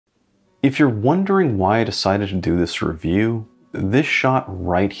If you're wondering why I decided to do this review, this shot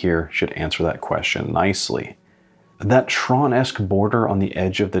right here should answer that question nicely. That Tron-esque border on the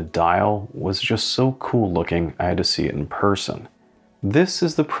edge of the dial was just so cool looking I had to see it in person. This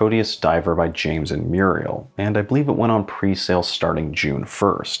is the Proteus Diver by James and Muriel, and I believe it went on pre-sale starting June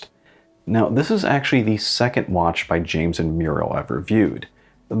 1st. Now, this is actually the second watch by James and Muriel I've reviewed.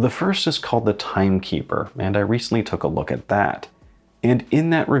 The first is called the Timekeeper, and I recently took a look at that. And in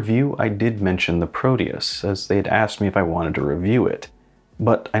that review, I did mention the Proteus, as they had asked me if I wanted to review it,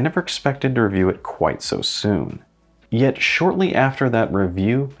 but I never expected to review it quite so soon. Yet shortly after that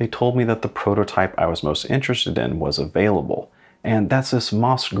review, they told me that the prototype I was most interested in was available, and that's this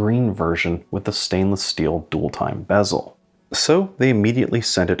moss green version with the stainless steel dual-time bezel. So they immediately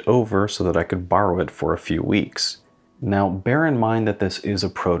sent it over so that I could borrow it for a few weeks. Now bear in mind that this is a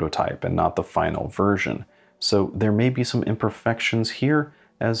prototype and not the final version, so there may be some imperfections here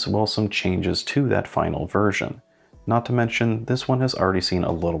as well as some changes to that final version. Not to mention, this one has already seen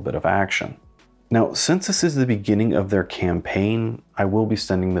a little bit of action. Now, since this is the beginning of their campaign, I will be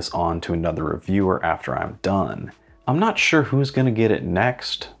sending this on to another reviewer after I'm done. I'm not sure who's going to get it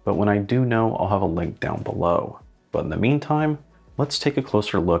next, but when I do know, I'll have a link down below. But in the meantime, let's take a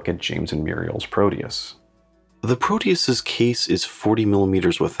closer look at James and Muriel's Proteus. The Proteus's case is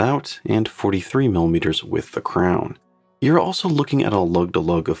 40mm without and 43mm with the crown. You're also looking at a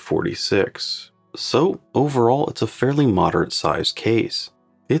lug-to-lug of 46, so overall it's a fairly moderate-sized case.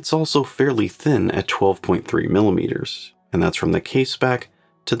 It's also fairly thin at 12.3mm, and that's from the case back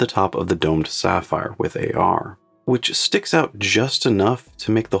to the top of the domed sapphire with AR, which sticks out just enough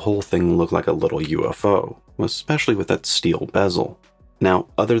to make the whole thing look like a little UFO, especially with that steel bezel. Now,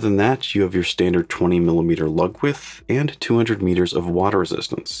 other than that, you have your standard 20mm lug width and 200 meters of water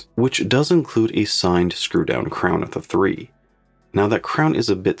resistance, which does include a signed screw-down crown at the 3. Now that crown is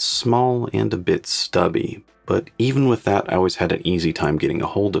a bit small and a bit stubby, but even with that I always had an easy time getting a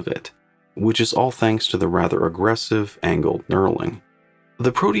hold of it, which is all thanks to the rather aggressive angled knurling.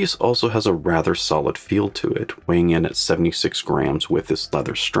 The Proteus also has a rather solid feel to it, weighing in at 76 grams with this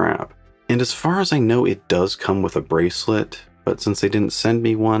leather strap. And as far as I know, it does come with a bracelet, but since they didn't send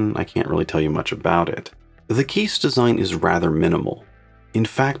me one, I can't really tell you much about it. The case design is rather minimal. In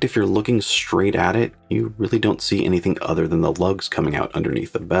fact, if you're looking straight at it, you really don't see anything other than the lugs coming out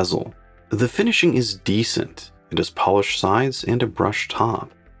underneath the bezel. The finishing is decent. It has polished sides and a brushed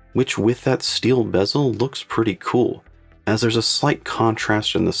top, which with that steel bezel looks pretty cool, as there's a slight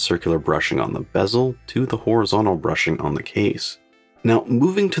contrast in the circular brushing on the bezel to the horizontal brushing on the case. Now,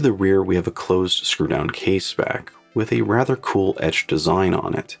 moving to the rear, we have a closed screw-down case back with a rather cool etched design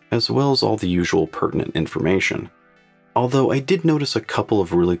on it, as well as all the usual pertinent information. Although I did notice a couple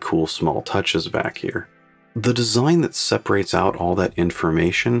of really cool small touches back here. The design that separates out all that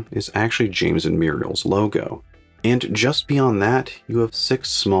information is actually James and Muriel's logo. And just beyond that, you have 6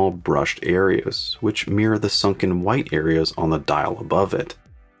 small brushed areas, which mirror the sunken white areas on the dial above it.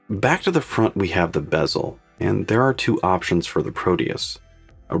 Back to the front we have the bezel, and there are 2 options for the Proteus.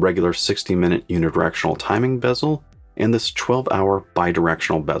 A regular 60-minute unidirectional timing bezel, and this 12-hour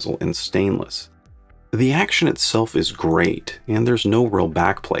bidirectional bezel in stainless. The action itself is great, and there's no real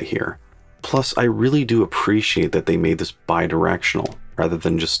backplay here. Plus, I really do appreciate that they made this bidirectional, rather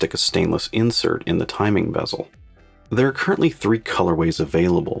than just stick a stainless insert in the timing bezel. There are currently 3 colorways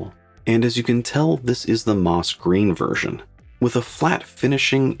available, and as you can tell, this is the moss green version. With a flat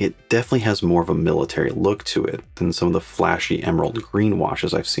finishing, it definitely has more of a military look to it than some of the flashy emerald green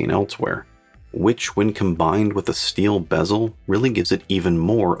washes I've seen elsewhere, which when combined with a steel bezel really gives it even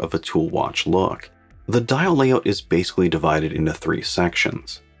more of a tool watch look. The dial layout is basically divided into 3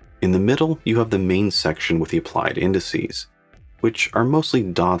 sections. In the middle, you have the main section with the applied indices, which are mostly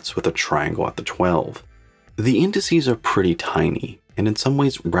dots with a triangle at the 12. The indices are pretty tiny, and in some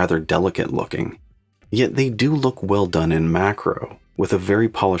ways rather delicate looking, yet they do look well done in macro, with a very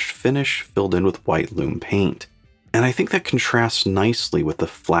polished finish filled in with white loom paint. And I think that contrasts nicely with the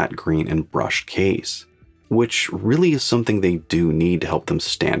flat green and brushed case, which really is something they do need to help them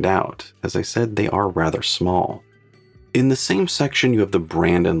stand out. As I said, they are rather small. In the same section, you have the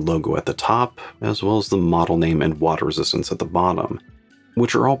brand and logo at the top, as well as the model name and water resistance at the bottom,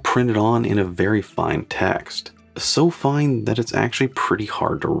 which are all printed on in a very fine text. So fine that it's actually pretty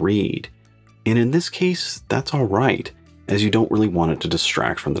hard to read. And in this case, that's alright, as you don't really want it to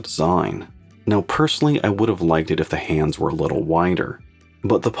distract from the design. Now personally, I would have liked it if the hands were a little wider,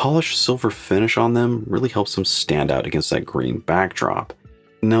 but the polished silver finish on them really helps them stand out against that green backdrop.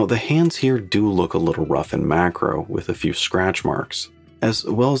 Now the hands here do look a little rough in macro with a few scratch marks, as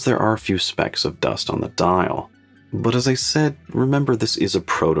well as there are a few specks of dust on the dial. But as I said, remember this is a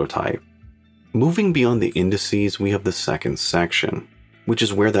prototype, Moving beyond the indices, we have the second section, which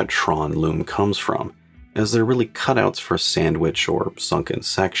is where that Tron loom comes from, as they're really cutouts for a sandwich or sunken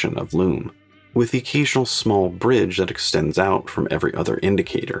section of loom, with the occasional small bridge that extends out from every other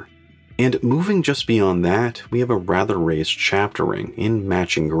indicator. And moving just beyond that, we have a rather raised chapter ring in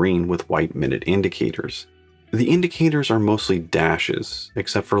matching green with white minute indicators. The indicators are mostly dashes,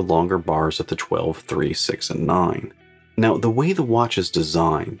 except for longer bars at the 12, 3, 6, and 9. Now, the way the watch is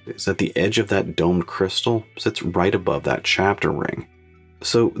designed is that the edge of that domed crystal sits right above that chapter ring.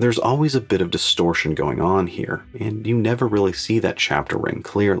 So there's always a bit of distortion going on here, and you never really see that chapter ring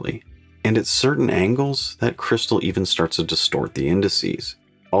clearly. And at certain angles, that crystal even starts to distort the indices,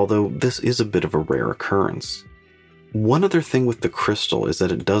 although this is a bit of a rare occurrence. One other thing with the crystal is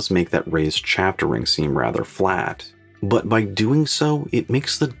that it does make that raised chapter ring seem rather flat, but by doing so, it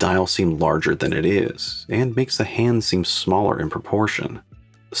makes the dial seem larger than it is, and makes the hand seem smaller in proportion.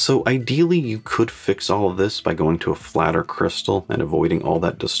 So ideally, you could fix all of this by going to a flatter crystal and avoiding all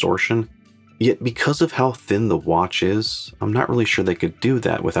that distortion, yet because of how thin the watch is, I'm not really sure they could do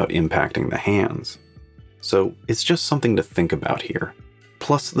that without impacting the hands. So it's just something to think about here.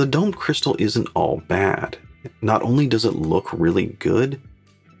 Plus, the domed crystal isn't all bad. Not only does it look really good,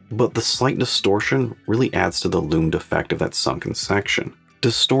 but the slight distortion really adds to the loomed effect of that sunken section,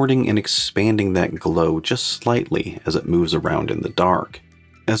 distorting and expanding that glow just slightly as it moves around in the dark.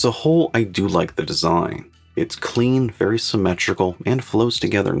 As a whole, I do like the design. It's clean, very symmetrical, and flows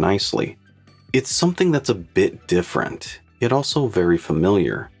together nicely. It's something that's a bit different, yet also very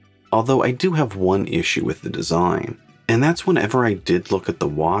familiar, although I do have one issue with the design. And that's whenever I did look at the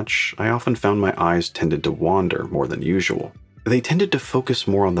watch, I often found my eyes tended to wander more than usual. They tended to focus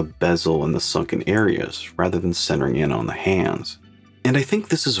more on the bezel and the sunken areas, rather than centering in on the hands. And I think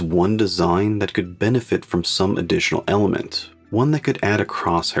this is one design that could benefit from some additional element, one that could add a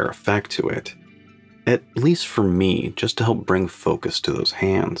crosshair effect to it. At least for me, just to help bring focus to those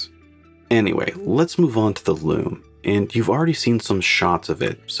hands. Anyway, let's move on to the loom, and you've already seen some shots of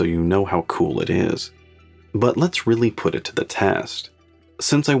it, so you know how cool it is. But let's really put it to the test.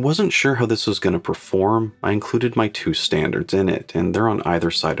 Since I wasn't sure how this was going to perform, I included my two standards in it, and they're on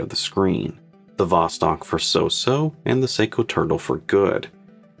either side of the screen. The Vostok for so-so, and the Seiko Turtle for good,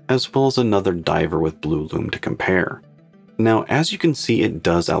 as well as another diver with blue loom to compare. Now, as you can see, it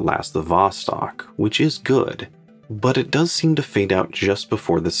does outlast the Vostok, which is good, but it does seem to fade out just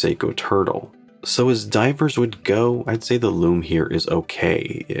before the Seiko Turtle. So as divers would go, I'd say the loom here is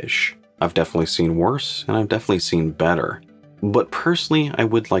okay-ish. I've definitely seen worse, and I've definitely seen better. But personally, I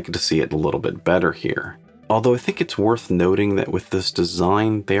would like to see it a little bit better here. Although I think it's worth noting that with this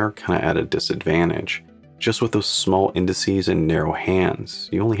design, they are kind of at a disadvantage. Just with those small indices and narrow hands,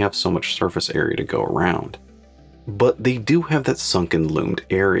 you only have so much surface area to go around. But they do have that sunken loomed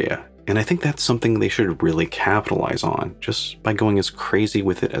area, and I think that's something they should really capitalize on, just by going as crazy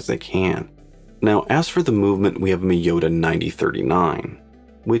with it as they can. Now, as for the movement, we have Miyota 9039.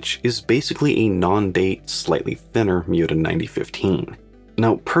 Which is basically a non-date, slightly thinner Miyota 9015.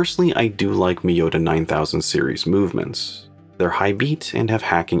 Now, personally, I do like Miyota 9000 series movements. They're high beat and have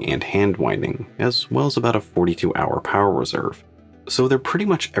hacking and hand winding, as well as about a 42-hour power reserve. So they're pretty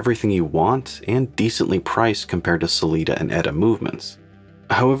much everything you want and decently priced compared to Sellita and Etta movements.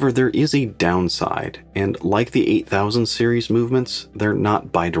 However, there is a downside, and like the 8000 series movements, they're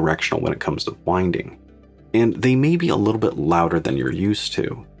not bidirectional when it comes to winding. And they may be a little bit louder than you're used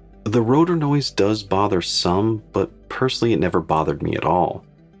to. The rotor noise does bother some, but personally it never bothered me at all.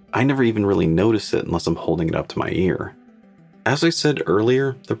 I never even really notice it unless I'm holding it up to my ear. As I said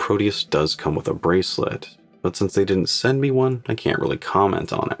earlier, the Proteus does come with a bracelet, but since they didn't send me one, I can't really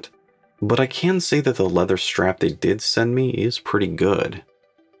comment on it. But I can say that the leather strap they did send me is pretty good.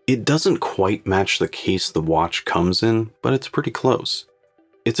 It doesn't quite match the case the watch comes in, but it's pretty close.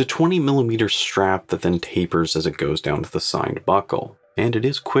 It's a 20mm strap that then tapers as it goes down to the signed buckle, and it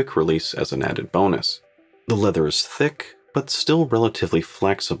is quick release as an added bonus. The leather is thick, but still relatively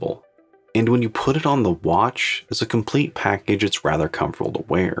flexible, and when you put it on the watch, as a complete package it's rather comfortable to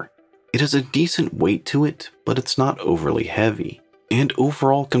wear. It has a decent weight to it, but it's not overly heavy, and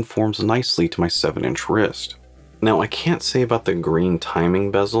overall conforms nicely to my 7-inch wrist. Now I can't say about the green timing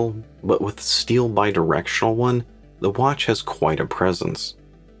bezel, but with the steel bidirectional one, the watch has quite a presence.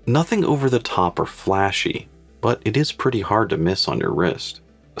 Nothing over the top or flashy, but it is pretty hard to miss on your wrist.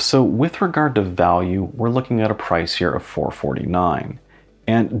 So with regard to value, we're looking at a price here of $449.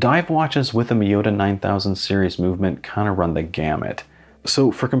 And dive watches with a Miyota 9000 series movement kind of run the gamut.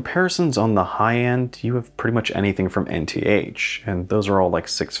 So for comparisons on the high end, you have pretty much anything from NTH, and those are all like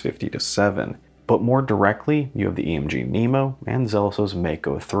 $650 to $7. But more directly, you have the EMG Nemo and Zeloso's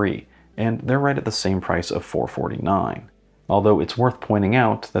Mako 3. and they're right at the same price of $449. Although it's worth pointing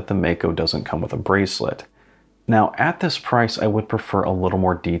out that the Mako doesn't come with a bracelet. Now, at this price, I would prefer a little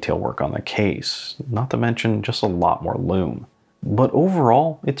more detail work on the case, not to mention just a lot more lume. But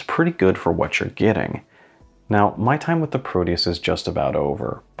overall, it's pretty good for what you're getting. Now, my time with the Proteus is just about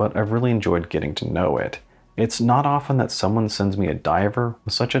over, but I've really enjoyed getting to know it. It's not often that someone sends me a diver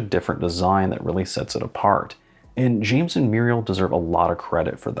with such a different design that really sets it apart, and James and Muriel deserve a lot of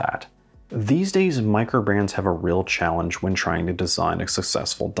credit for that. These days, micro brands have a real challenge when trying to design a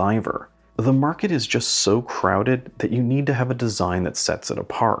successful diver. The market is just so crowded that you need to have a design that sets it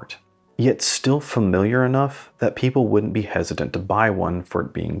apart, yet still familiar enough that people wouldn't be hesitant to buy one for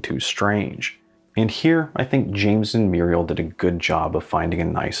it being too strange. And here, I think James and Muriel did a good job of finding a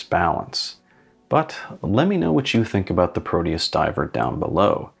nice balance. But let me know what you think about the Proteus diver down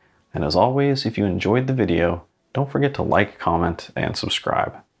below. And as always, if you enjoyed the video, don't forget to like, comment, and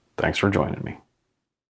subscribe. Thanks for joining me.